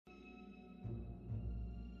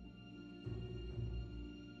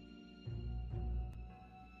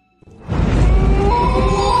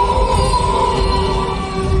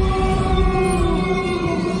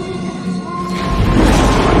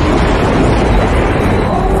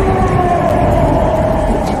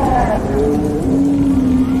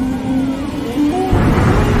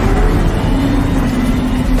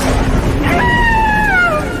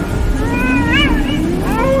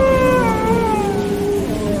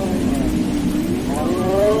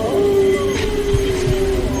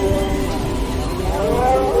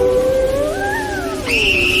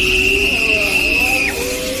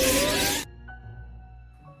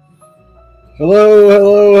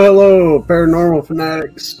paranormal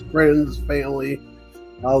fanatics, friends, family,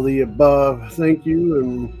 all the above. Thank you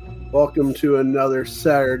and welcome to another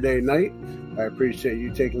Saturday night. I appreciate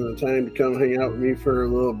you taking the time to come hang out with me for a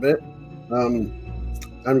little bit.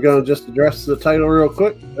 I'm going to just address the title real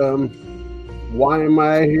quick. Why am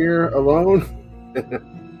I here alone?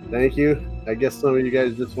 Thank you. I guess some of you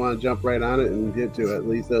guys just want to jump right on it and get to it. At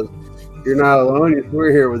least says you're not alone.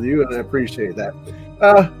 We're here with you, and I appreciate that.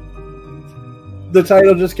 The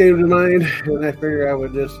title just came to mind, and I figured I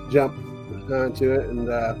would just jump onto it and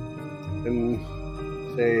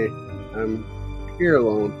say I'm here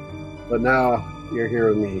alone. But now you're here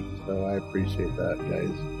with me, so I appreciate that,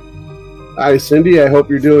 guys. Hi, Cindy. I hope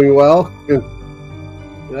you're doing well.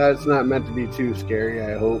 That's not meant to be too scary,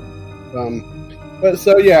 I hope. But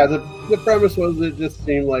so, yeah, the premise was it just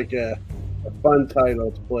seemed like a fun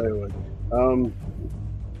title to play with.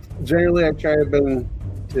 Generally, I try to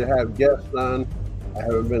have guests on. I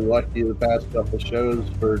haven't been lucky the past couple of shows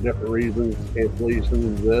for different reasons,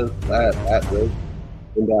 cancellations, this, that,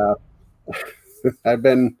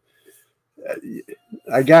 and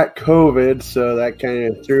I got COVID, so that kind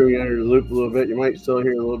of threw me under the loop a little bit. You might still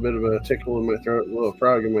hear a little bit of a tickle in my throat, a little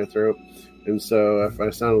frog in my throat, and so if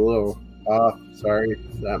I sound a little off, sorry,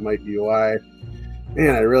 that might be why.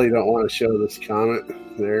 Man, I really don't want to show this comment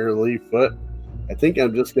there, Lee Foot. I think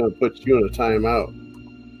I'm just going to put you in a timeout.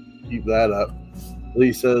 Keep that up.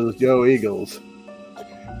 Lee says, "Go Eagles."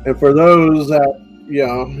 And for those that,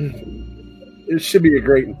 it should be a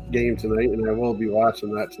great game tonight, and I will be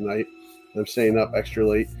watching that tonight. I'm staying up extra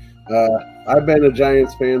late. I've been a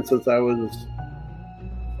Giants fan since I was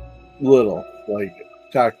little, like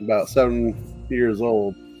talking about 7 years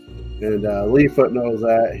old. And Lee Foot knows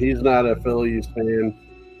that. He's not a Phillies fan.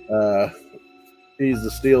 He's the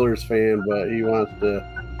Steelers fan, but he wants to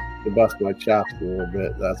bust my chops a little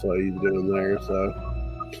bit. That's what he's doing there. So,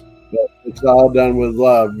 but it's all done with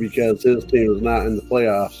love because his team is not in the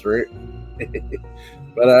playoffs, right?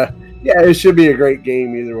 But yeah, it should be a great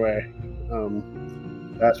game either way.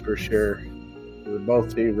 That's for sure.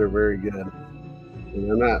 Both teams are very good,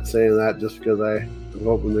 and I'm not saying that just because I'm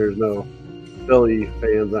hoping there's no Philly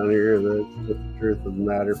fans on here. That's just the truth of the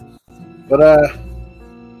matter. But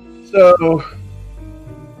so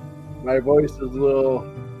my voice is a little.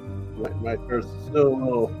 My throat's still a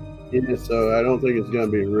little in, so I don't think it's going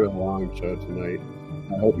to be a real long show tonight.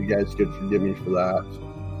 I hope you guys could forgive me for that.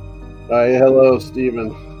 Hi, hello, Stephen.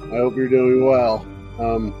 I hope you're doing well.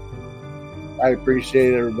 I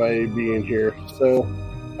appreciate everybody being here. So,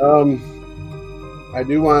 I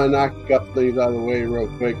do want to knock a couple things out of the way real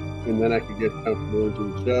quick, and then I can get comfortable into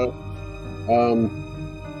the show.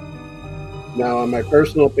 Now, on my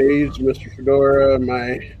personal page, Mr. Fedora,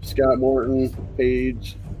 my Scott Morton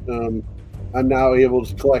page, I'm now able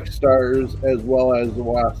to collect stars as well as the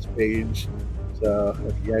WASP page. So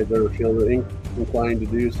if you guys ever feel inclined to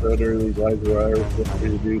do so during these lives or whatever, feel free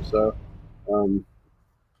to do so.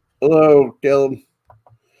 Hello, Caleb.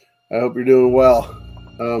 I hope you're doing well.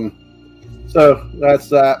 So that's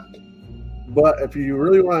that. But if you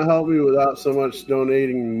really want to help me without so much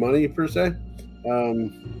donating money per se,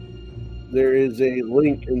 there is a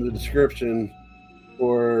link in the description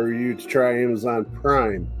for you to try Amazon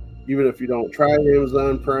Prime. Even if you don't try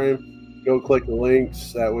Amazon Prime, go click the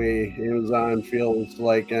links. That way Amazon feels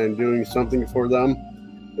like I'm doing something for them.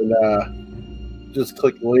 And just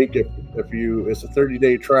click the link it's a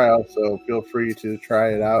 30-day trial, so feel free to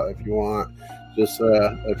try it out if you want. Just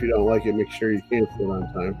if you don't like it, make sure you cancel it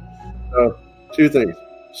on time. So 2 things.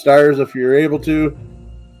 Stars, if you're able to,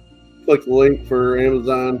 click the link for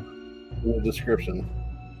Amazon in the description.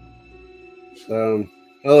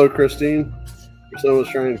 Hello, Christine. Someone's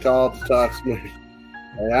trying to call to talk to me.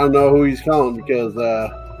 I don't know who he's calling because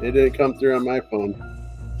it didn't come through on my phone.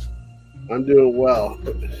 I'm doing well.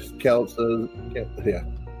 Cal says, yeah,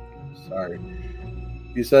 sorry.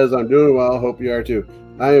 He says, I'm doing well. Hope you are too.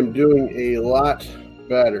 I am doing a lot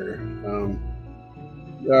better.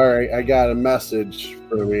 All right, I got a message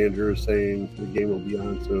from Andrew saying the game will be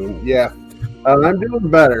on soon. Yeah, I'm doing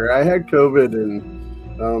better. I had COVID and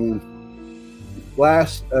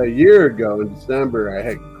a year ago in December, I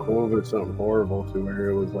had COVID, something horrible to where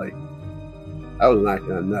it was like I was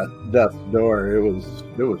knocking on death's door. It was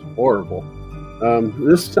horrible.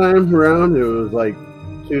 This time around, it was like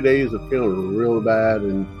 2 days of feeling real bad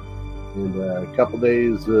and a couple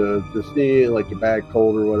days just seeing like a bad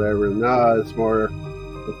cold or whatever. Now it's more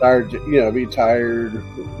lethargic, be tired.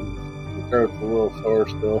 The throat's a little sore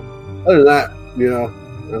still. Other than that,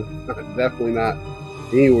 I'm definitely not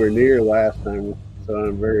anywhere near last time. So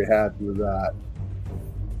I'm very happy with that.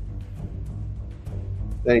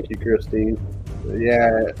 Thank you, Christine.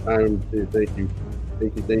 Yeah, thank you.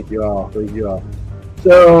 Thank you all. Thank you all.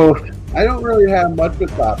 So, I don't really have much of a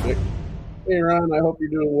topic. Hey, Ron, I hope you're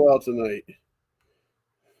doing well tonight.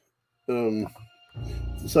 Um,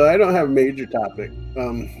 so, I don't have a major topic.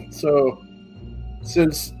 So,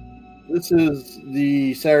 since this is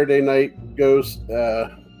the Saturday night ghost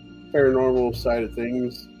paranormal side of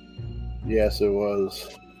things, yes, it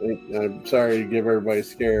was. I'm sorry to give everybody a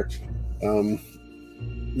scare.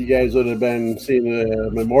 You guys would have been seeing a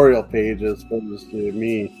memorial page as opposed to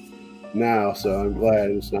me now, so I'm glad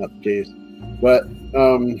it's not the case. But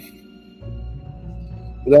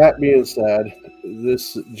that being said,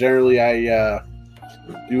 this generally I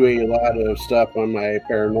do a lot of stuff on my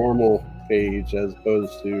paranormal page as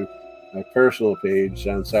opposed to my personal page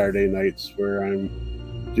on Saturday nights where I'm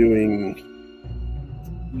doing.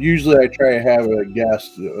 Usually, I try to have a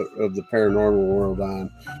guest of the paranormal world on,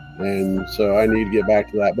 and so I need to get back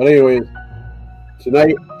to that. But anyways,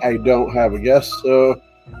 tonight I don't have a guest, so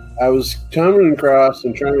I was coming across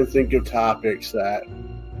and trying to think of topics that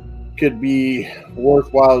could be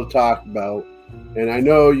worthwhile to talk about. And I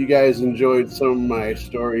know you guys enjoyed some of my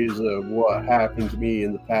stories of what happened to me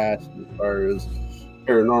in the past as far as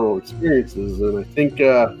paranormal experiences, and I think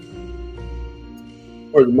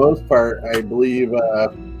for the most part, I believe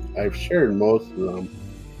I've shared most of them.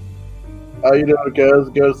 How you doing, cuz?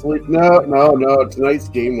 Go to sleep? No. Tonight's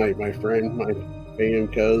game night, my friend, my fan,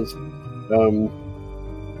 cuz. I'm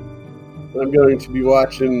going to be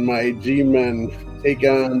watching my G-Men take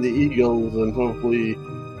on the Eagles, and hopefully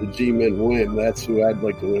the G-Men win. That's who I'd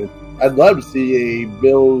like to win. I'd love to see a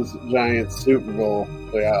Bills-Giants Super Bowl.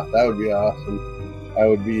 So yeah, that would be awesome. I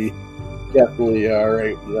would be definitely all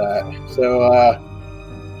right with that. So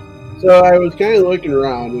I was kind of looking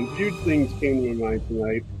around, and a few things came to my mind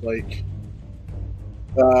tonight. Like,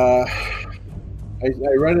 I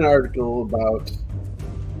read an article about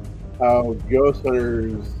how ghost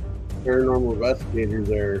hunters, paranormal investigators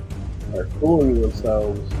are fooling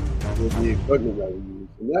themselves with the equipment that we use,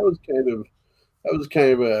 and that was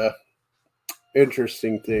kind of a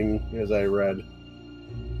interesting thing as I read.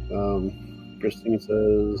 Christine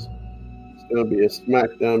says it's going to be a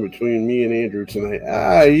smackdown between me and Andrew tonight.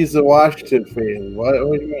 He's a Washington fan. What do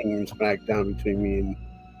you mean smackdown between me and?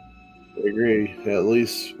 I agree. At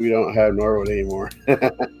least we don't have Norwood anymore.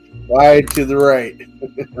 Wide to the right.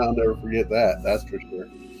 I'll never forget that. That's for sure.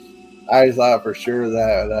 I thought for sure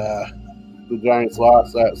that the Giants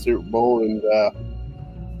lost that Super Bowl, and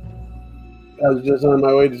I was just on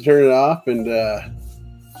my way to turn it off, and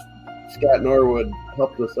Scott Norwood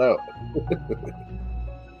helped us out.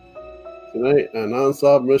 Tonight on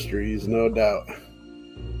Unsolved Mysteries, no doubt.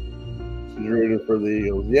 He's rooting for the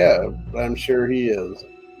Eagles. Yeah, I'm sure he is.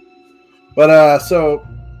 But so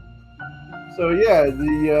yeah,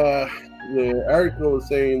 the article is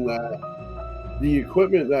saying that the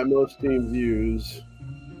equipment that most teams use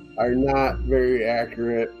are not very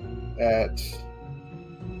accurate at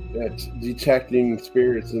detecting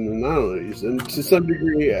spirits and anomalies, and to some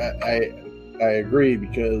degree, I agree,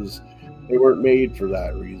 because they weren't made for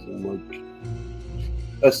that reason. Like,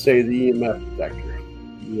 let's say the EMF detector,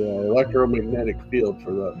 the electromagnetic field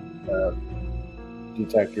for the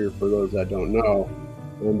detector, for those that don't know,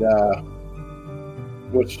 and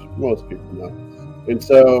which most people know. And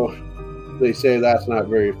so they say that's not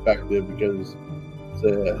very effective because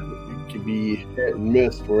it could be hit and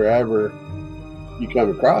miss wherever you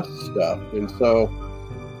come across stuff. And so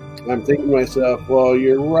I'm thinking to myself, well,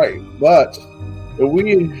 you're right. But and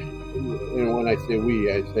when I say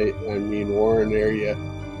we, I mean Warren Area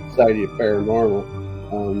Society of Paranormal.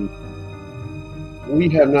 We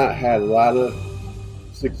have not had a lot of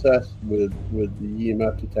success with the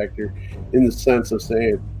EMF detector in the sense of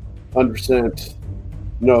saying 100%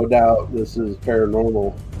 no doubt this is a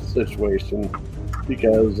paranormal situation,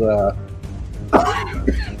 because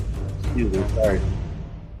excuse me, sorry.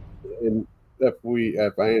 And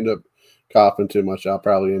if I end up coughing too much, I'll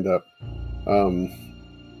probably end up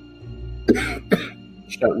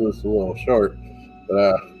shutting this a little short.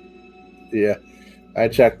 But yeah, I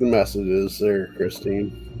checked the messages there,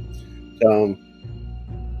 Christine. Tell them,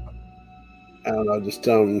 I don't know, just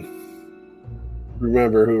tell them,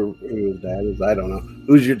 remember who his dad is. I don't know.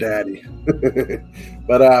 Who's your daddy?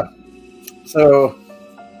 But so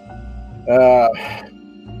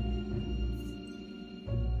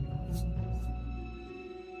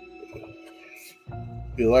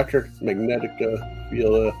electromagnetic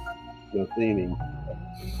field theming.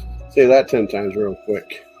 Say that 10 times real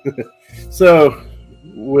quick. So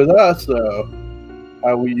with us, though,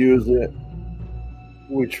 how we use it,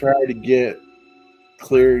 we try to get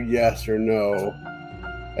clear yes or no,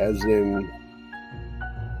 as in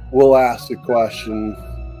we'll ask the question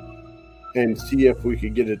and see if we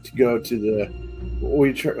could get it to go to the.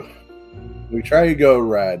 We try to go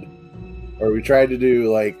red, or we try to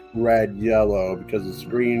do like red yellow because it's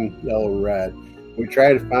green, yellow, red. We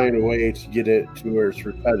try to find a way to get it to where it's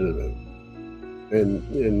repetitive, and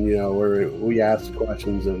where we ask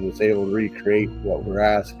questions and it's able to recreate what we're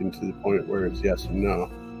asking to the point where it's yes and no.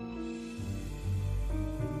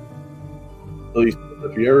 At least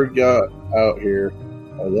if you ever go out here,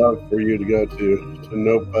 I'd love for you to go to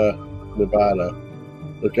Tonopah, Nevada.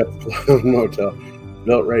 Look up the Clown Motel,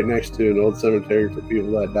 built right next to an old cemetery for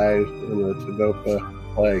people that died in the Tonopah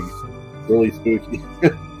plague. Really spooky.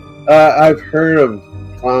 I've heard of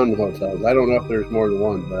clown hotels. I don't know if there's more than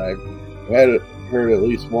one, but I've heard at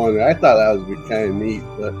least one. I thought that was kind of neat,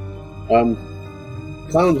 but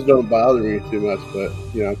clowns don't bother me too much. But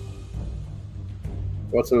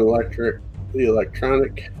what's the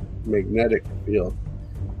electronic magnetic field?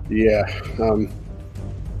 Yeah, I'm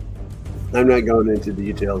not going into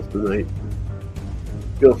details tonight.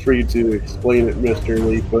 Feel free to explain it, Mr.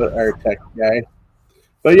 Leafoot, our tech guy.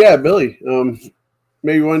 But yeah, Billy,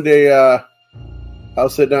 maybe one day I'll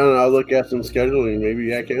sit down and I'll look at some scheduling.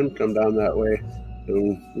 Maybe I can come down that way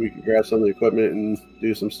and we can grab some of the equipment and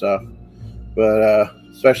do some stuff. But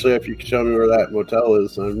especially if you can show me where that motel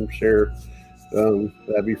is, I'm sure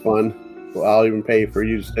that'd be fun. Well, I'll even pay for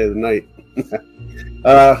you to stay the night.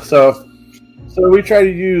 So we try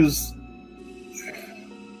to use.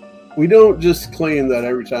 We don't just claim that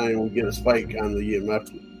every time we get a spike on the EMF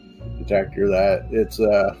detector that it's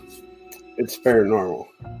paranormal.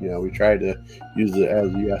 We try to use it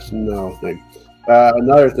as a yes and no thing.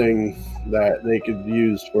 Another thing that they could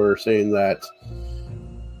use for saying that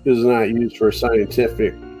is not used for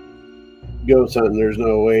scientific ghost hunting. There's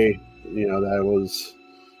no way that was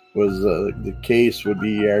the case. Would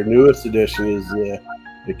be our newest addition is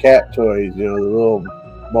the cat toys. The little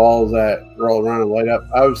balls that roll around and light up.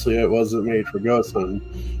 Obviously, it wasn't made for ghost hunting,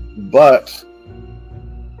 but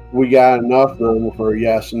we got enough of them for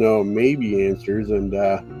yes, no, maybe answers. And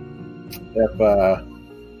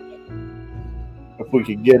if we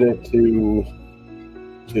could get it to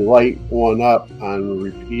light one up on a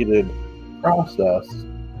repeated process,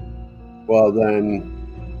 well, then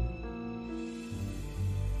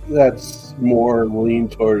that's more lean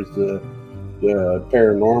towards the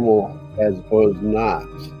paranormal as opposed to not.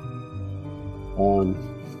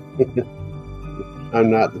 I'm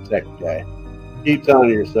not the tech guy. Keep telling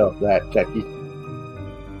yourself that, techie.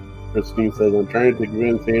 Christine says, I'm trying to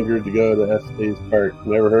convince Andrew to go to Estes Park.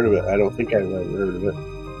 Never heard of it. I don't think I've ever heard of it.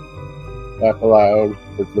 Laugh aloud.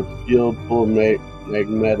 It's a field full of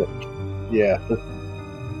magnetic. Yeah.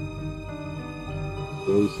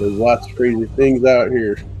 So he says, lots of crazy things out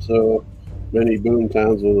here. So many boom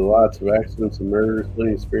towns with lots of accidents and murders,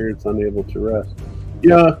 plenty of spirits unable to rest.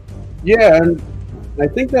 Yeah, and I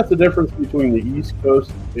think that's the difference between the East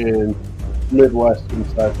Coast and Midwest and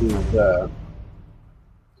such is,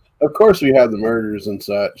 of course, we have the murders and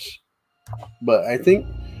such, but I think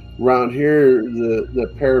around here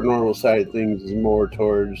the paranormal side of things is more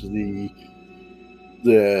towards the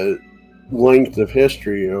length of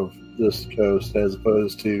history of this coast as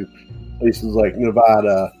opposed to places like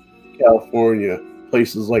Nevada, California,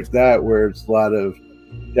 places like that where it's a lot of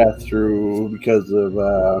death through because of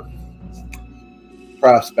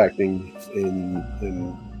prospecting and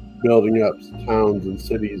building up towns and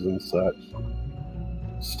cities and such.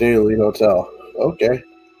 Stanley Hotel. Okay.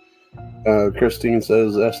 Christine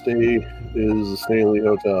says Estee is a Stanley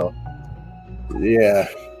Hotel. Yeah.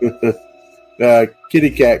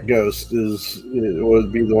 Kitty Cat Ghost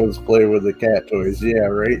would be the ones playing with the cat toys. Yeah,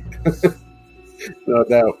 right? No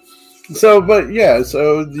doubt. So the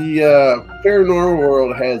paranormal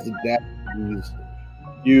world has adapted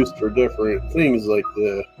used for different things like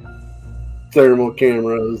the thermal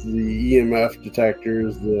cameras, the EMF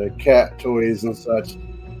detectors, the cat toys and such,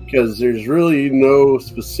 because there's really no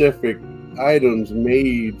specific items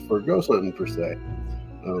made for ghost hunting per se.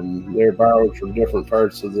 They're borrowed from different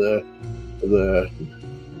parts of the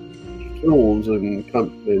tools and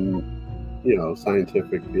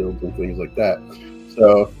scientific fields and things like that.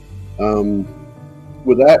 So,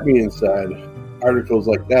 with that being said, articles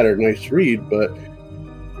like that are nice to read, but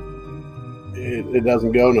it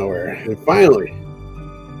doesn't go nowhere. And finally,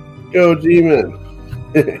 go G-Men.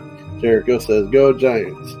 Jericho says, go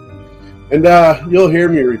Giants. And you'll hear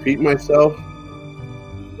me repeat myself,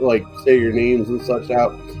 like say your names and such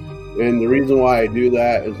out. And the reason why I do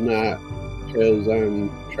that is not because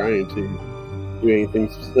I'm trying to do anything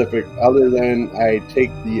specific other than I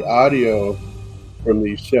take the audio from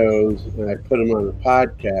these shows and I put them on a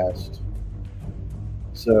podcast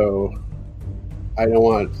So I don't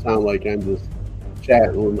want it to sound like I'm just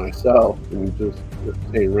chatting with myself and just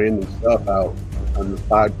saying random stuff out on this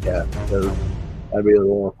podcast, because that'd be a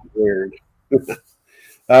little weird.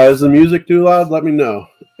 Is the music too loud? Let me know.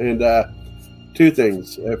 And two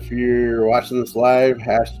things. If you're watching this live,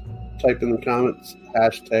 type in the comments,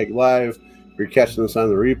 hashtag live. If you're catching this on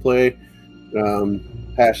the replay,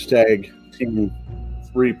 hashtag team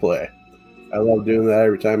replay. I love doing that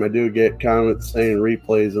every time I do get comments saying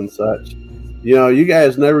replays and such. You know, you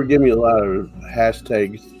guys never give me a lot of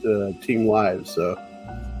hashtags team live, so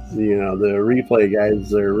you know the replay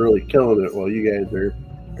guys are really killing it, while you guys are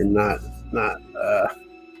not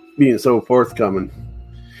being so forthcoming.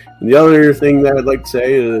 And the other thing that I'd like to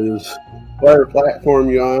say is, whatever platform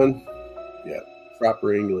you're on,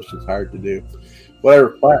 proper English is hard to do. Whatever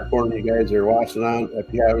platform you guys are watching on,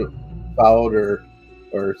 if you haven't followed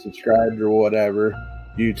or subscribed or whatever,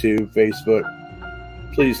 YouTube, Facebook,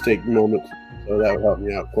 please take a moment. So that would help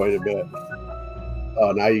me out quite a bit.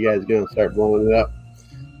 Oh, now you guys are going to start blowing it up.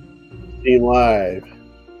 Team Live.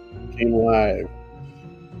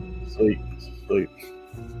 Sweet.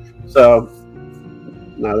 So,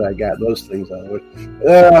 now that I got those things out of the way.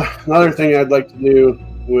 Another thing I'd like to do,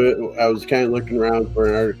 I was kind of looking around for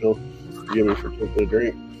an article to give me for taking a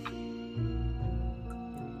drink.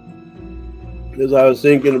 Because I was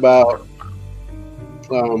thinking about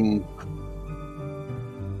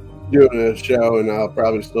doing a show, and I'll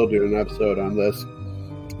probably still do an episode on this.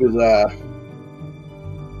 Because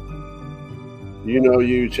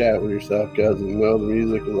you chat with yourself, cousin. Well, the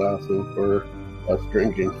music is awesome for us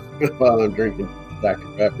drinking while I'm drinking Dr.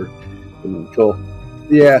 Pepper and Cool.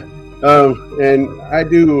 Yeah, and I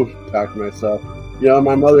do talk to myself. You know,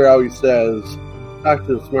 my mother always says, talk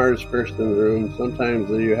to the smartest person in the room. Sometimes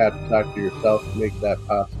you have to talk to yourself to make that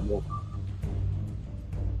possible.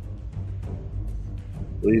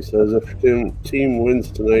 Lee says, if your team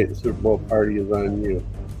wins tonight, the Super Bowl party is on you.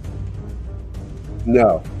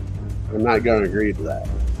 No, I'm not going to agree to that.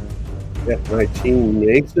 If my team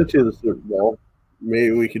makes it to the Super Bowl,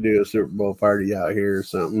 maybe we could do a Super Bowl party out here or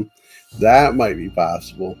something. That might be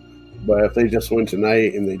possible. But if they just win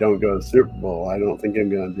tonight and they don't go to the Super Bowl, I don't think I'm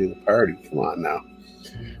going to do the party. Come on now.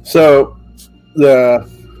 So,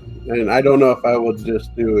 and I don't know if I will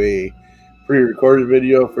just do a pre-recorded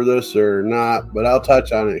video for this or not, but I'll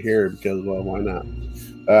touch on it here because, well, why not?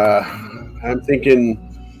 I'm thinking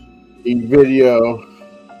a video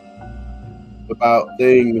about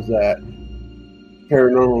things that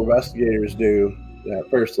paranormal investigators do that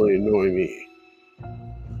personally annoy me.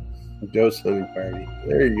 Ghost hunting party.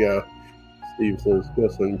 There you go. Steve says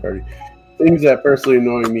ghost hunting party. Things that personally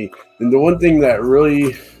annoy me. And the one thing that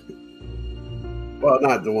really, well,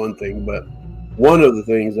 not the one thing, but one of the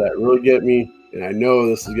things that really get me, and I know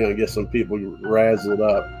this is going to get some people razzled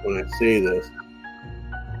up when I say this,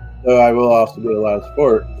 though I will also do a lot of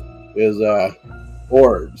sport, is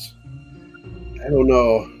orbs. I don't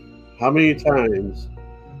know how many times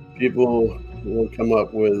people will come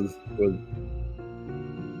up with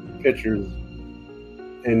pictures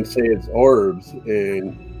and say it's orbs,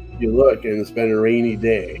 and you look and it's been a rainy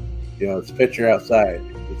day. You know, it's a picture outside.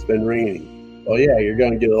 It's been raining. Well, yeah, you're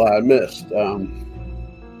going to get a lot of mist.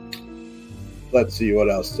 Let's see what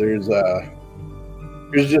else. There's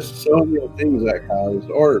just so many things that cause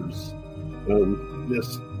orbs.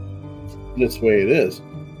 This way it is.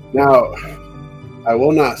 Now, I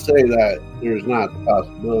will not say that there's not the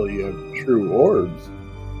possibility of true orbs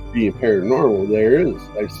being paranormal. There is.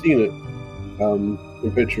 I've seen it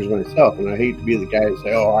in pictures myself, and I hate to be the guy to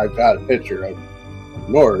say, "Oh, I've got a picture of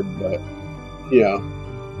an orb," but you know,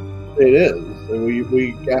 it is, and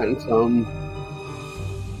we gotten some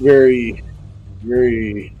very,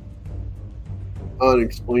 very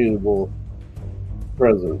unexplainable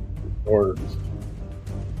present orbs.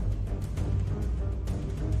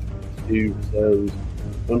 Steve says,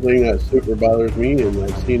 something that super bothers me, and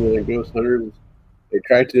I've seen it in ghost hunters, they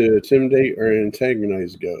try to intimidate or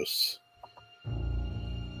antagonize ghosts.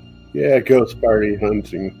 Yeah, ghost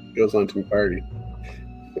hunting party.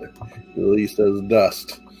 Lee says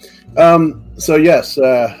dust. So yes,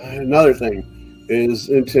 another thing is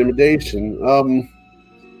intimidation.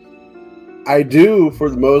 I do, for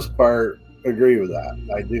the most part, agree with that.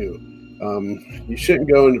 I do. You shouldn't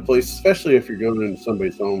go into places, especially if you're going into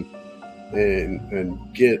somebody's home, and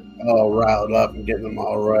get all riled up and getting them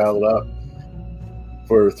all riled up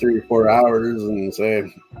for 3 or 4 hours and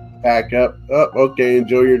say, pack up. Oh, okay,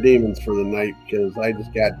 enjoy your demons for the night, because I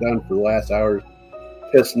just got done for the last hour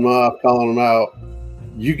pissing them off, calling them out.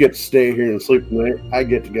 You get to stay here and sleep tonight. I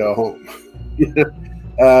get to go home.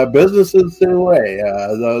 Business is the same way,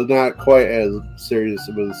 though not quite as serious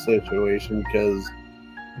of a situation because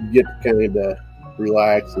you get to kind of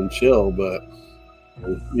relax and chill, but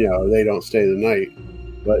they don't stay the night.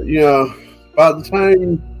 But about the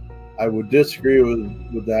time I would disagree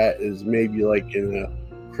with that is maybe like in a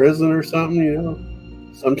prison or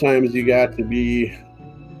something. Sometimes you got to be a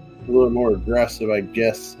little more aggressive. I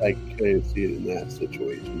guess I kind of see it in that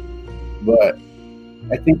situation, but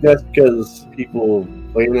I think that's because people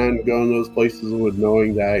plan on going to those places with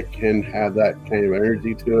knowing that it can have that kind of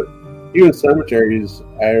energy to it. Even cemeteries,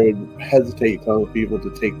 I would hesitate telling people to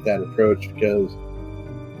take that approach because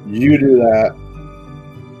you do that,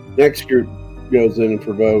 next group goes in and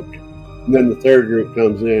provoke, and then the third group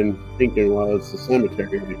comes in thinking, well, it's the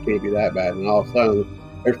cemetery, it can't be that bad, and all of a sudden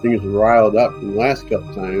everything is riled up from the last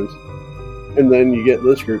couple times, and then you get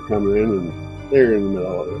this group coming in and they're in the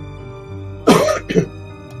middle of it.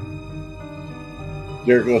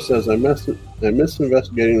 Jericho says, I miss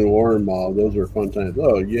investigating the Warren Mall. Those were fun times.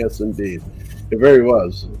 Oh, yes, indeed. It very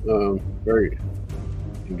was. Very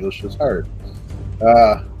English is hard.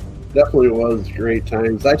 Definitely was great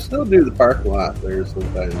times. I still do the parking lot there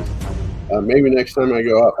sometimes. Maybe next time I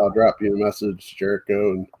go up, I'll drop you a message,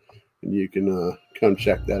 Jericho, and you can come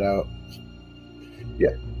check that out.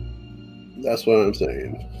 Yeah, that's what I'm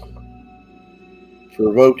saying.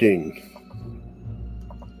 Provoking.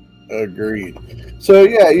 Agreed. So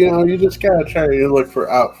yeah, you just gotta try to look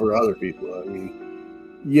out for other people. I mean,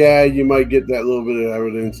 yeah, you might get that little bit of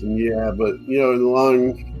evidence, and but in the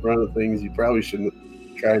long run of things, you probably shouldn't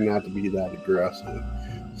try not to be that aggressive.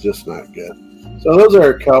 It's just not good. So those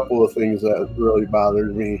are a couple of things that really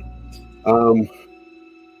bothered me.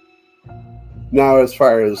 Now, as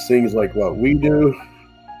far as things like what we do,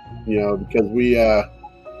 because we okay,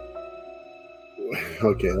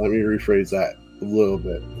 let me rephrase that a little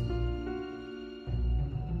bit.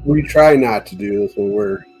 We try not to do this when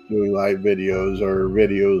we're doing live videos or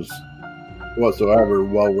videos whatsoever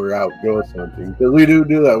while we're out ghost hunting, because we do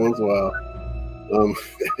that once in a while.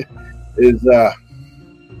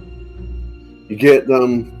 You get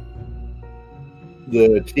the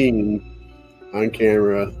team on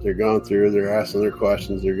camera, they're going through, they're asking their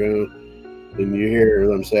questions, and you hear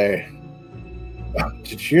them say, oh,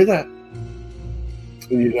 did you hear that?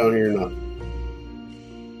 And you don't hear nothing.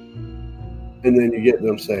 And then you get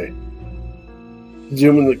them say,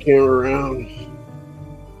 zooming the camera around,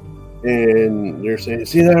 and they're saying,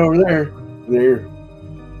 see that over there? And they're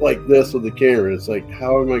like this with the camera. It's like,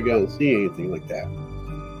 how am I going to see anything like that?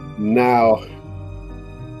 Now,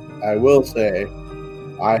 I will say,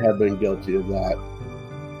 I have been guilty of that.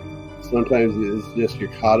 Sometimes it's just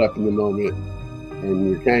you're caught up in the moment,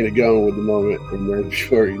 and you're kind of going with the moment, and then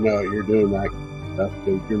before you know it, you're doing that stuff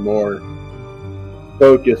because you're more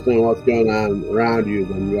focused on what's going on around you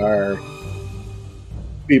than you are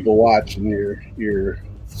people watching your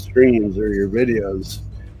streams or your videos.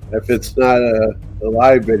 If it's not a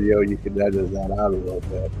live video, you can edit that out a little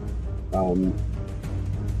bit.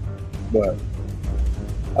 But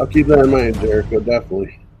I'll keep that in mind, Jericho,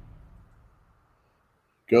 definitely.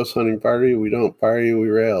 Ghost hunting party, we don't party, we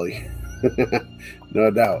rally. No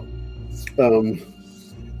doubt.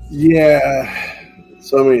 Yeah.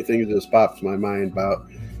 So many things just popped to my mind about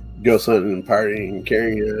ghost hunting and partying and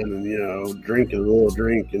carrying on and, drinking a little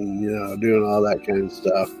drink and, doing all that kind of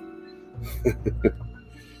stuff.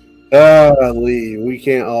 Lee, we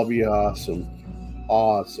can't all be awesome.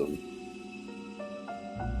 Awesome.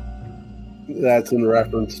 That's in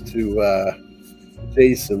reference to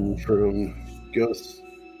Jason from Ghost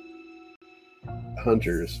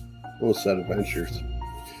Hunters, Most Set Adventures.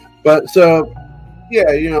 But so, yeah,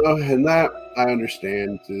 and that I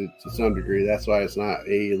understand to some degree. That's why it's not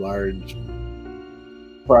a large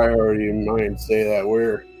priority in mine to say that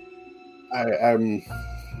I'm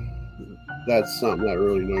that's something that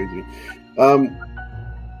really annoys me.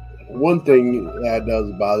 One thing that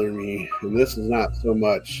does bother me, and this is not so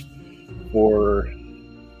much for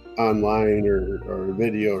online or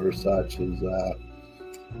video or such,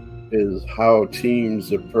 is how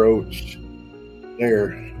teams approach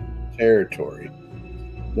their territory.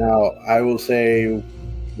 Now, I will say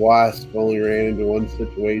Wasp only ran into one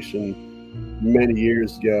situation many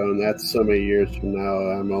years ago, and that's so many years from now,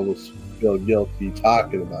 I'm almost feel guilty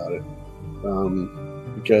talking about it.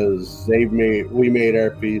 Because we made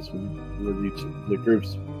our peace with the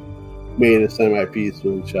groups made a semi-peace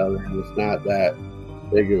with each other, and it's not that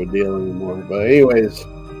big of a deal anymore. But anyways,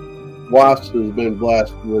 Wasp has been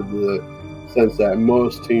blessed with the sense that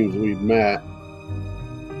most teams we've met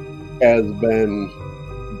has been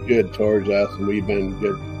good towards us, and we've been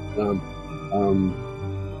good.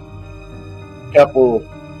 couple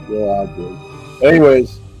little odd ones.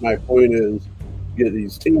 Anyways, my point is get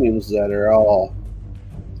these teams that are all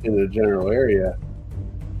in the general area,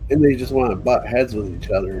 and they just want to butt heads with each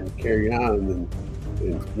other and carry on.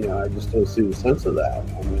 And I just don't see the sense of that.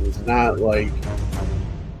 I mean, it's not like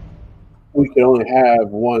we can only have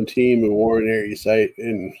one team in Warren area site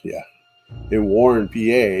in Warren,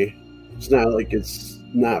 PA. It's not like it's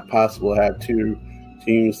not possible to have 2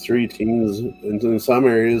 teams, 3 teams, and in some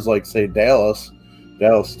areas, like say Dallas,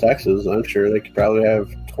 Texas, I'm sure they could probably have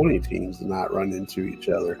 20 teams and not run into each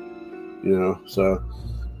other. So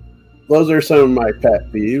those are some of my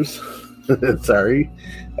pet peeves. Sorry.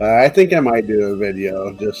 I think I might do a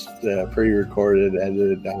video, just pre-recorded,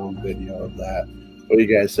 edited down video of that. What do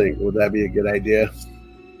you guys think? Would that be a good idea?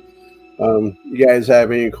 You guys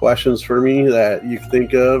have any questions for me that you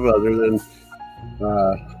think of other than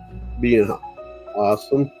being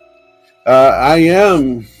awesome? I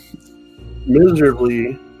am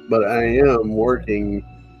miserably, but I am working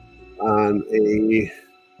on a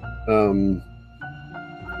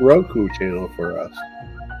Roku channel for us.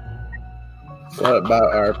 What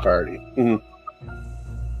about our party?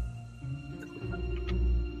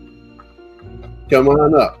 Come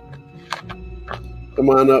on up.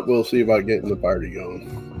 We'll see about getting the party going.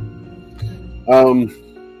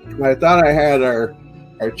 I thought I had our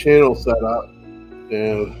channel set up,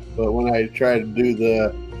 but when I tried to do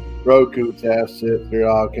the Roku test, it threw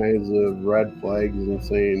all kinds of red flags and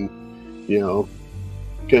saying,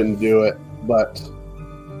 couldn't do it. But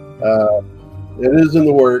it is in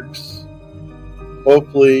the works.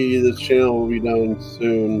 Hopefully this channel will be done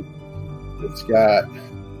soon.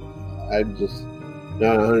 I'm just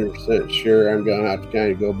not 100% sure. I'm going to have to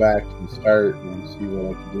kind of go back to the start and see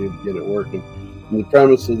what I can do to get it working. And the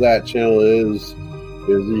premise of that channel is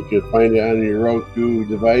you can find it on your Roku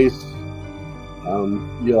device.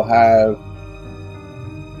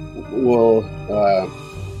 We'll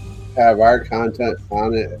have our content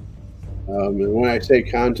on it. And when I say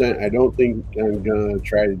content, I don't think I'm going to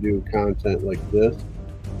try to do content like this.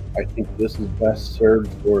 I think this is best served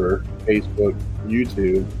for Facebook,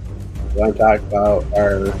 YouTube. I'm talking about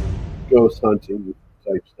our ghost hunting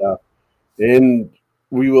type stuff. And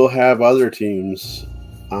we will have other teams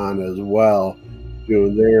on as well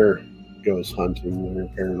doing their ghost hunting, their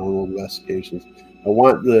paranormal investigations. I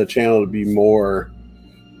want the channel to be more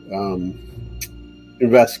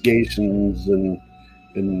investigations and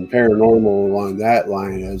paranormal along that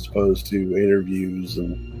line as opposed to interviews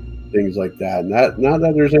and things like that. Not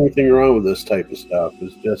that there's anything wrong with this type of stuff.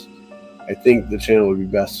 It's just I think the channel would be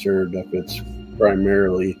best served if it's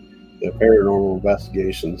primarily the paranormal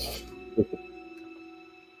investigations.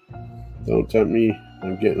 Don't tempt me.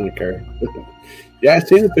 I'm getting a car. Yeah, I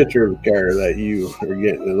seen the picture of the car that you are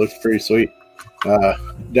getting. It looks pretty sweet.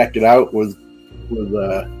 Deck it out with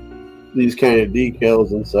these kind of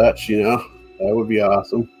decals and such, that would be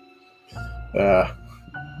awesome.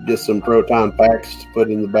 Get some proton packs to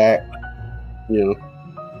put in the back,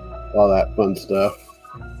 all that fun stuff.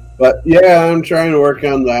 But yeah, I'm trying to work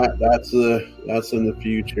on that. That's in the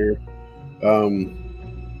future.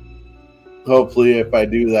 Hopefully, if I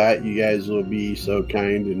do that, you guys will be so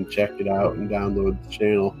kind and check it out and download the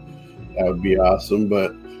channel. That would be awesome.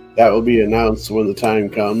 But that will be announced when the time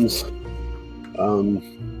comes.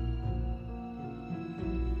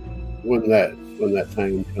 When that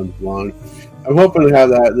time comes along, I'm hoping to have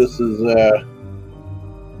that. This is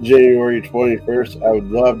January 21st. I would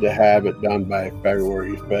love to have it done by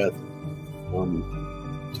February 5th.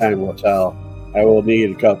 Time will tell. I will need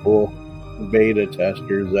a couple beta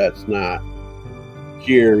testers that's not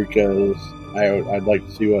here because I'd like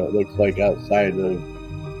to see what it looks like outside of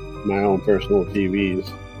my own personal TVs.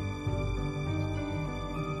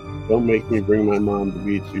 Don't make me bring my mom to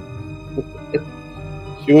beat you.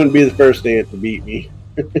 She wouldn't be the first aunt to beat me.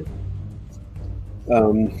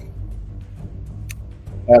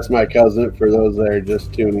 That's my cousin for those that are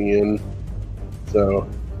just tuning in. So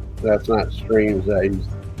that's not strange that he's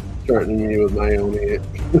threatening me with my own aunt.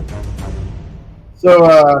 So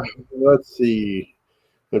let's see.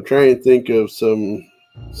 I'm trying to think of some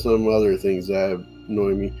other things that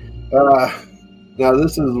annoy me. Now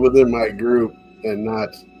this is within my group and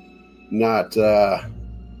not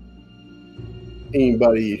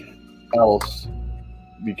anybody else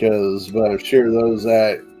but I'm sure those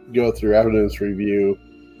that go through evidence review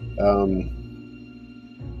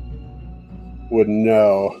would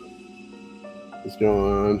know what's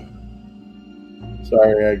going on.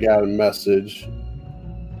 Sorry, I got a message.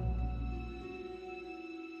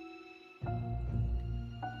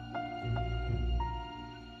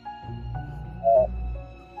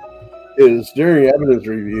 Is during evidence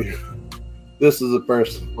review, this is a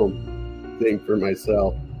personal thing for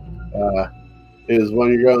myself. Is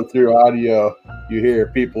when you're going through audio, you hear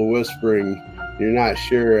people whispering. You're not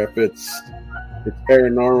sure if it's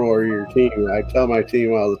paranormal or your team. I tell my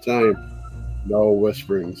team all the time, no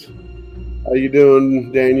whisperings. How you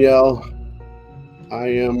doing, Danielle? I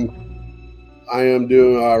am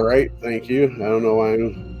doing all right, thank you. I don't know why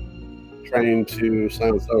I'm trying to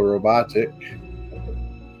sound so robotic.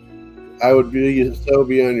 I would be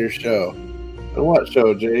on your show. And what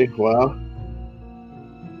show, Jay? Well,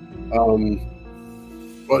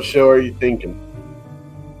 what show are you thinking?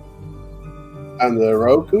 On the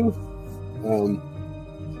Roku?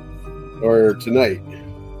 Or tonight?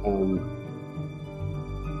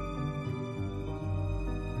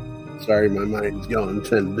 Sorry, my mind's going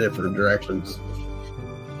 10 different directions.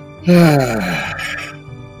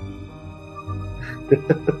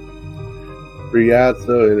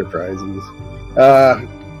 Riazzo Enterprises.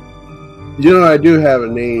 I do have a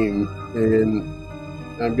name, and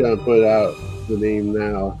I'm going to put out the name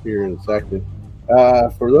now here in a second.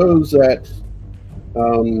 For those that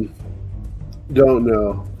don't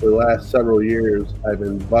know, for the last several years, I've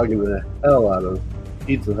been bugging the hell out of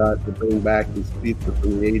Pizza Hut to bring back this pizza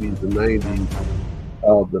from the 80s and 90s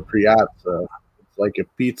of the Piazza. It's like a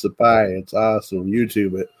pizza pie. It's awesome.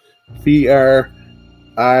 YouTube it. Piazzo.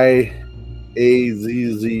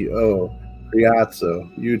 Piazza.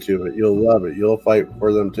 YouTube it. You'll love it. You'll fight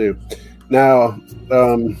for them too. Now,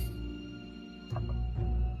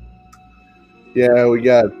 yeah, we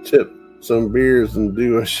got to tip some beers and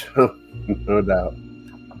do a show, no doubt.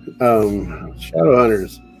 Shadow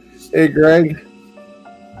Hunters. Hey, Greg.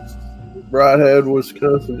 Broadhead,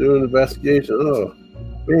 Wisconsin, doing investigation. Oh,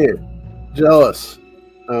 man, jealous.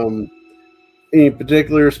 Any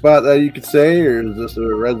particular spot that you could say, or is this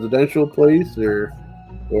a residential place, or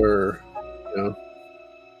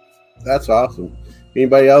that's awesome.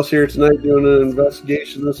 Anybody else here tonight doing an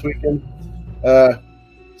investigation this weekend?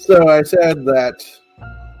 So I said that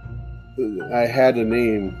I had a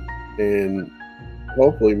name, and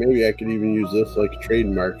hopefully maybe I could even use this like a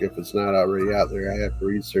trademark if it's not already out there. I have to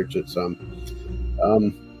research it some.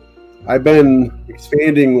 I've been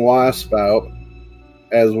expanding Wasp out,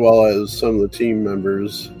 as well as some of the team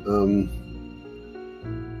members.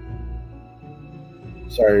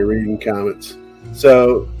 Sorry, reading comments.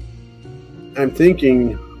 So I'm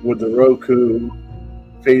thinking with the Roku,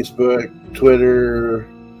 Facebook, Twitter,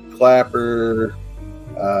 Clapper,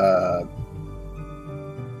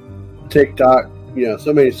 TikTok,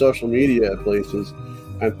 so many social media places.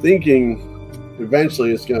 I'm thinking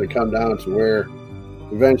eventually it's going to come down to where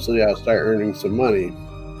eventually I'll start earning some money.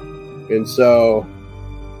 And so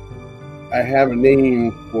I have a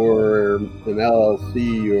name for an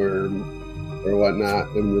LLC or whatnot,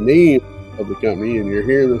 and the name of the company, and you're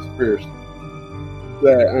hearing this first,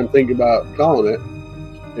 that I'm thinking about calling it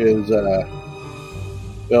is, the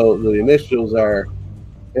initials are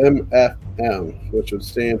MFM, which would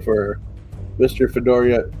stand for Mr.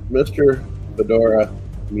 Fedora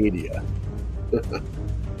Media.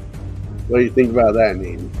 What do you think about that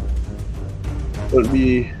name? Wouldn't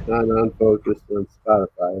be unfocused on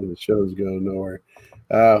Spotify. The shows go nowhere.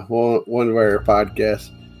 One of our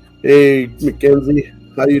podcasts. Hey, Mackenzie,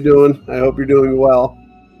 how you doing? I hope you're doing well.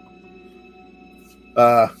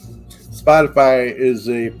 Spotify is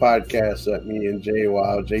a podcast that me and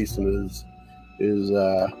Jason is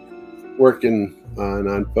working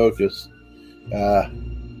on Focus.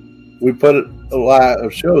 We put a lot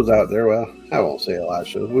of shows out there. Well, I won't say a lot of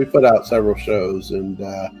shows. We put out several shows, and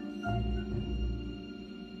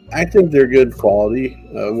I think they're good quality.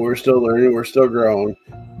 We're still learning. We're still growing,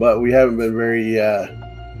 but we haven't been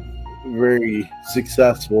very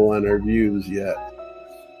successful on our views yet.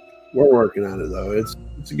 We're working on it, though. It's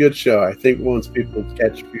a good show. I think once people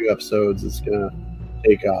catch a few episodes, it's going to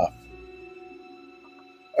take off.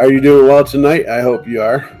 Are you doing well tonight? I hope you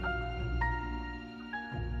are.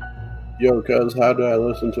 Yo, cuz, how do I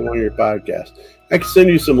listen to one of your podcasts? I can send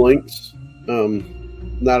you some links.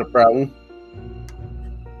 Not a problem.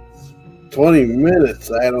 20 minutes.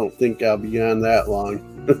 I don't think I'll be on that long.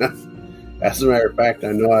 As a matter of fact,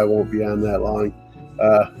 I know I won't be on that long.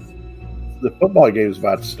 The football game's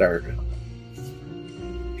about to start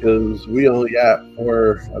because we only got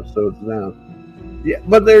 4 episodes now. Yeah,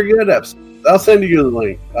 but they're good episodes. I'll send you the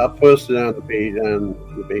link. I'll post it on the page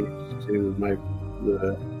to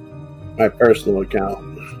my personal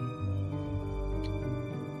account.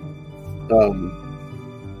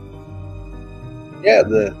 Yeah,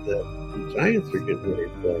 the Giants are getting ready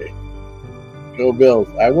to play. Go Bills!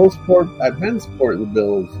 I've been supporting the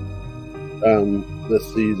Bills this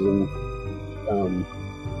season.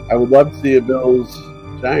 I would love to see a Bills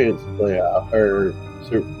Giants playoff or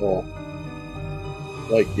Super Bowl.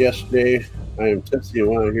 Like yesterday, I am tipsy and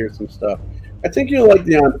want to hear some stuff. I think you'll like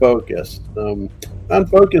the Unfocused.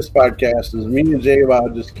 Unfocused podcast is me and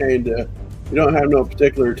J-Bob just kind of, we don't have no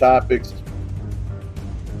particular topics.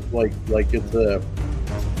 Like it's a,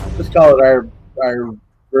 just call it our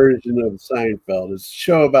version of Seinfeld. It's a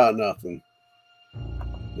show about nothing.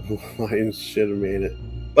 Lions should have made it,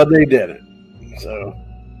 but they didn't. So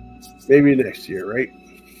maybe next year, right?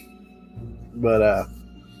 But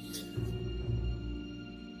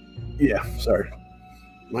yeah, sorry.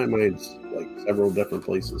 My mind's like several different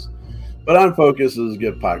places. But Unfocused is a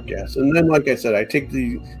good podcast. And then, like I said, I take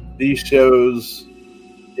these shows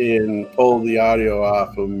and pull the audio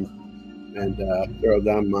off them and throw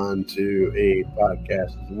them onto a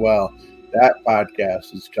podcast as well. That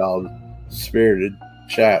podcast is called Spirited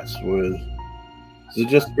Chats with... Is it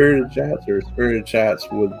just Spirited Chats or Spirited Chats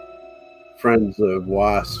with Friends of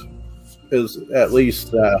Wasp? Is at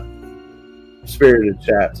least Spirited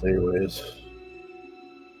Chats anyways.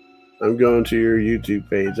 I'm going to your YouTube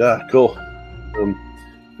page. Cool.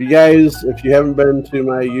 You guys, if you haven't been to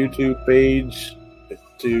my YouTube page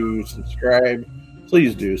to subscribe,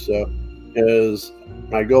 please do so. Because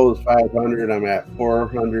my goal is 500. I'm at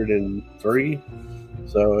 403.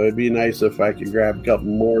 So it'd be nice if I could grab a couple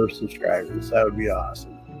more subscribers. That would be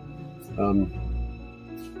awesome.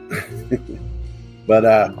 But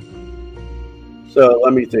so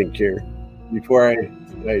let me think here before I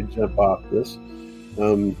jump off this.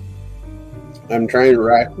 I'm trying to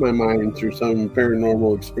rack my mind through some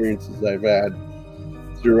paranormal experiences I've had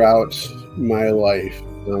throughout my life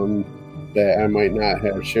that I might not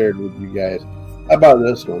have shared with you guys. How about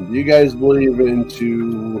this one? Do you guys believe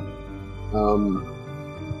into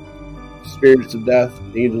spirits of death,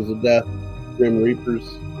 angels of death, grim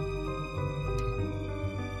reapers?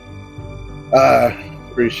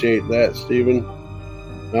 Appreciate that, Stephen.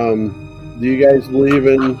 Do you guys believe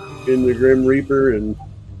in the Grim Reaper and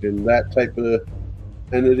in that type of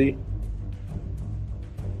entity?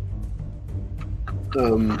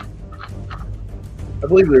 I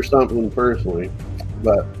believe there's something personally,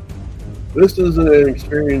 but this is an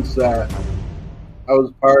experience that I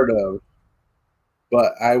was part of,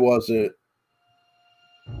 but I wasn't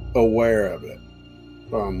aware of it.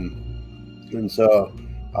 And so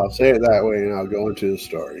I'll say it that way and I'll go into the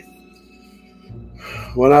story.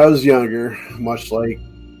 When I was younger, much like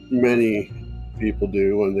many people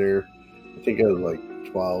do when they're, I think I was like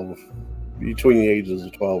 12, between the ages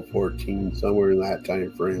of 12 and 14, somewhere in that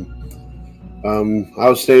time frame. I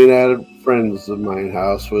was staying at a friend's of mine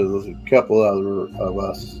house with a couple other of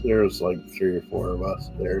us. There was like 3 or 4 of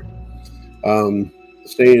us there.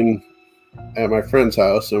 Staying at my friend's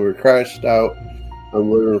house, and we were crashed out on the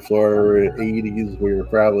living room floor. We were in the 80s. We were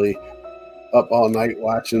probably up all night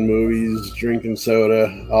watching movies, drinking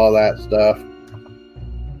soda, all that stuff.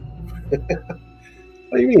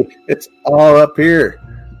 What do you mean? It's all up here.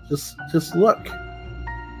 Just look.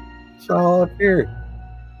 It's all up here.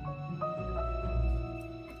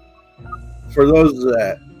 For those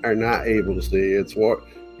that are not able to see,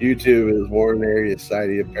 YouTube is Warren Area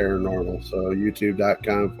Society of Paranormal. So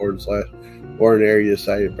youtube.com/Warren Area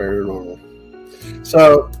Society of Paranormal.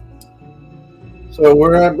 So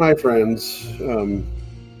we're at my friend's,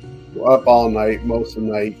 up all night, most of the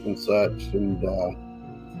night and such, and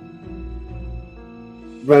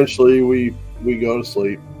eventually we go to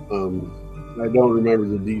sleep. I don't remember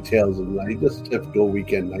the details of the night, just a typical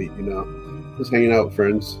weekend night, just hanging out with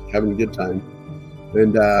friends, having a good time.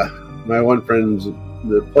 And my one friend's,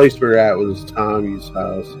 the place we were at was Tommy's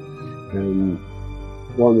house, and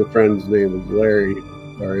one of the friends' name was Larry,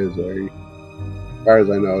 or is Larry. As far as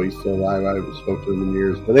I know, he's still alive. I haven't spoken to him in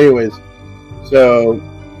years. But anyways, so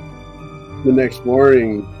the next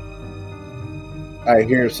morning, I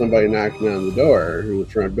hear somebody knocking on the door, the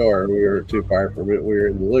front door. We weren't too far from it. We were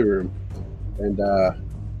in the living room.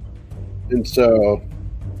 And so,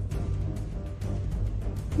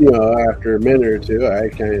 after a minute or two, I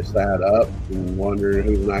kind of sat up and wondered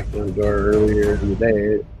who was knocking on the door earlier in the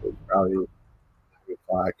day. It was probably 9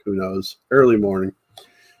 o'clock, who knows, early morning.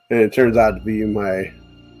 And it turns out to be my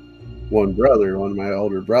one of my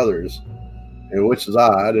older brothers, and which is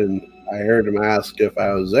odd. And I heard him ask if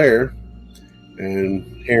I was there, and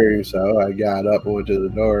hearing so, I got up and went to the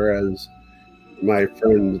door as my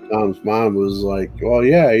friend Tom's mom was like, well,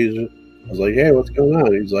 yeah. I was like, hey, what's going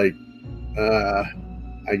on? He's like,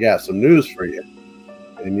 I got some news for you.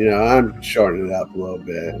 And, I'm shortening it up a little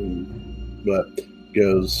bit. But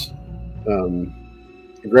goes,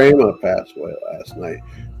 Grandma passed away last night.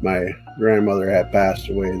 My grandmother had passed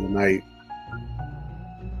away the night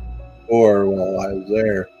before while I was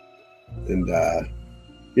there. And,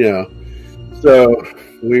 so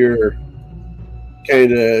we were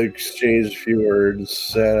kind of exchanged a few words.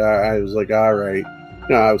 Said I was like, all right.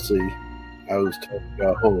 Obviously, I was told to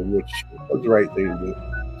go home, which was the right thing to do.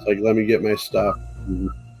 It's like, let me get my stuff and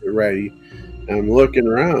get ready. And I'm looking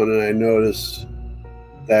around, and I noticed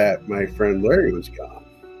that my friend Larry was gone.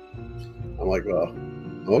 I'm like, well,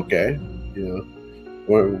 okay.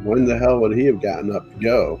 When the hell would he have gotten up to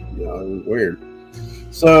go? It was weird.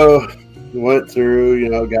 So went through,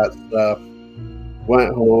 got stuff,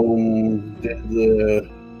 went home, did the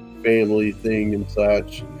family thing and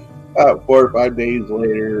such. About 4 or 5 days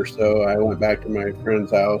later or so, I went back to my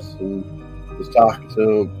friend's house and was talking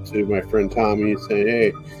to my friend Tommy, saying,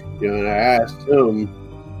 hey, and I asked him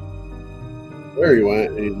where he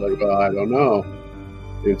went, and he's like, well, I don't know.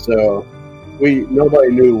 And so nobody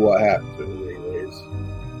knew what happened to him anyways.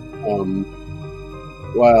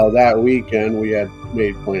 Well, that weekend we had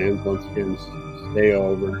made plans once again to stay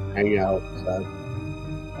over, hang out. So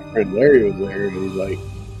my friend Larry was there, and he's like,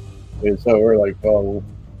 and so we're like, well,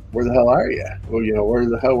 where the hell are you? Well, where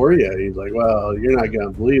the hell were you? And he's like, well, you're not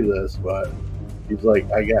going to believe this, but he's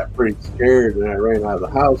like, I got pretty scared and I ran out of the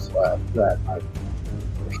house that night.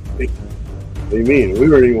 What do you mean? We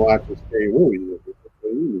weren't even watching scary movies.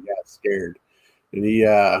 We got scared. And he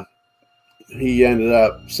ended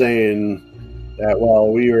up saying that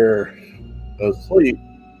while we were asleep,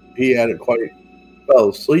 he hadn't quite fell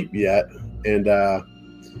asleep yet. And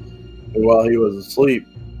while he was asleep,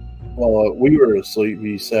 while we were asleep,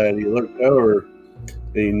 he said he looked over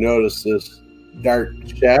and he noticed this dark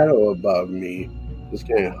shadow above me, just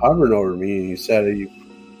kind of hovering over me. And he said he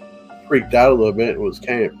freaked out a little bit and was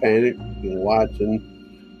kind of panicked and watching.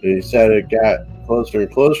 And he said it got closer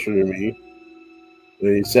and closer to me.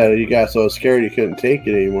 And he said he got so scared he couldn't take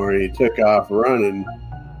it anymore. And he took off running.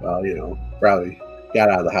 Well, probably got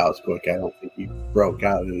out of the house quick. I don't think he broke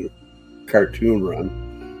out in a cartoon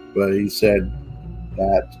run. But he said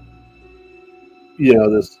that,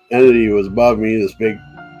 this entity was above me, this big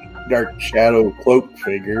dark shadow cloaked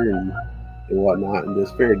figure and whatnot, and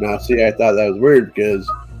disappeared. Now, see, I thought that was weird because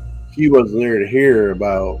he wasn't there to hear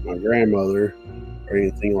about my grandmother or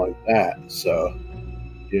anything like that. So,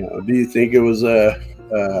 do you think it was a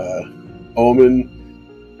omen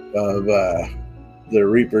of the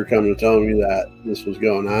Reaper coming to tell me that this was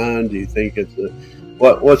going on? Do you think it's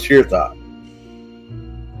what's your thought?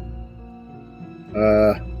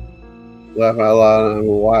 Laugh out loud and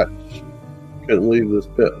watch. Couldn't leave this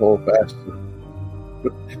pit hole fast enough.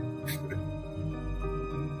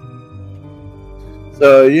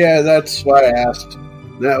 So yeah, that's why I asked.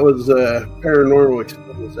 That was a paranormal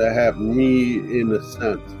experience that happened to me in a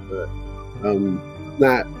sense, but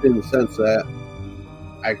not in the sense that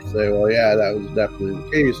I could say, well, yeah, that was definitely the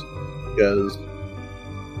case, because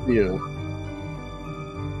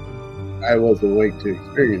I wasn't awake to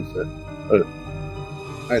experience it. But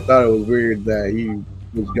I thought it was weird that he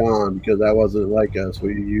was gone, because that wasn't like us.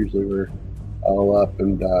 We usually were all up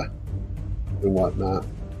and whatnot.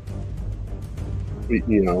 We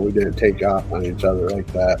didn't take off on each other like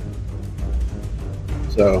that.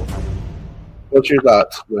 So, what's your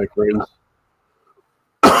thoughts, my friends?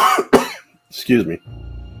 Excuse me.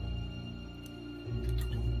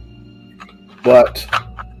 But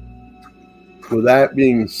with that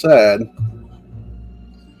being said,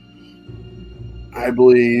 I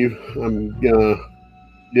believe I'm gonna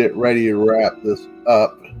get ready to wrap this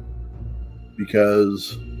up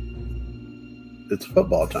because it's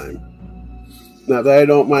football time. Not that I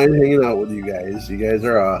don't mind hanging out with you guys. You guys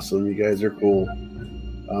are awesome. You guys are cool.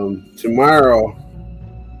 Tomorrow,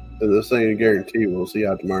 and this ain't a guarantee, we'll see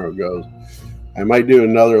how tomorrow goes. I might do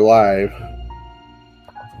another live.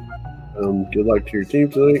 Good luck to your team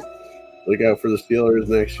tonight. Look out for the Steelers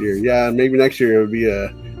next year. Yeah, maybe next year it would be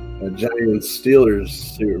a Giants Steelers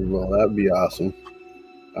Super Bowl. That would be awesome.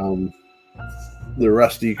 The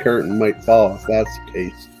rusty curtain might fall if that's the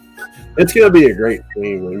case. It's going to be a great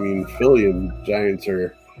game. I mean, Philly and Giants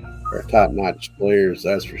are top-notch players,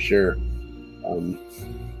 that's for sure.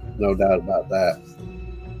 No doubt about that.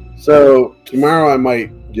 So tomorrow I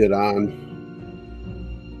might get on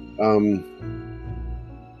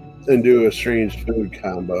and do a strange food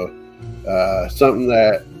combo. Something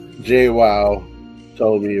that JWoww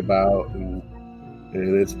told me about, and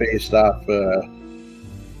it's based off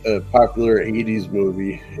a popular 80s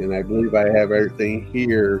movie, and I believe I have everything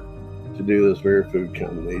here to do this very food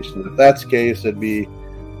combination. If that's the case, it'd be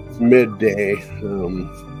midday,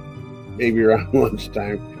 maybe around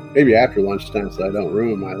lunchtime, maybe after lunchtime, so I don't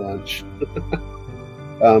ruin my lunch.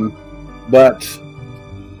 But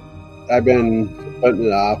I've been putting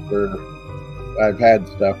it off for. I've had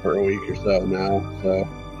stuff for a week or so now, so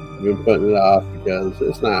I've been putting it off because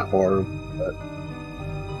it's not horrible, but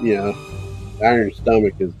you know, iron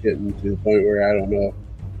stomach is getting to the point where I don't know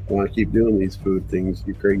if I want to keep doing these food things.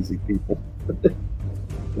 You crazy people.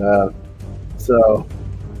 So,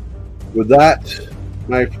 with that,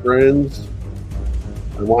 my friends,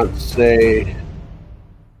 I want to say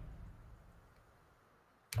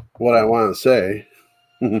what I want to say.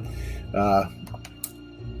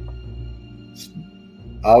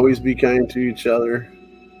 Always be kind to each other,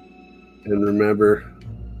 and remember,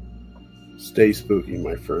 stay spooky,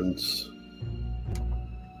 my friends.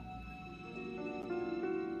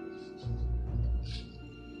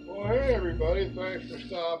 Well, hey everybody, thanks for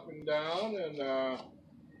stopping down and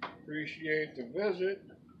appreciate the visit.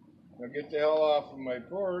 Now get the hell off of my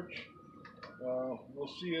porch.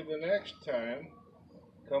 We'll see you the next time.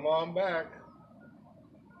 Come on back.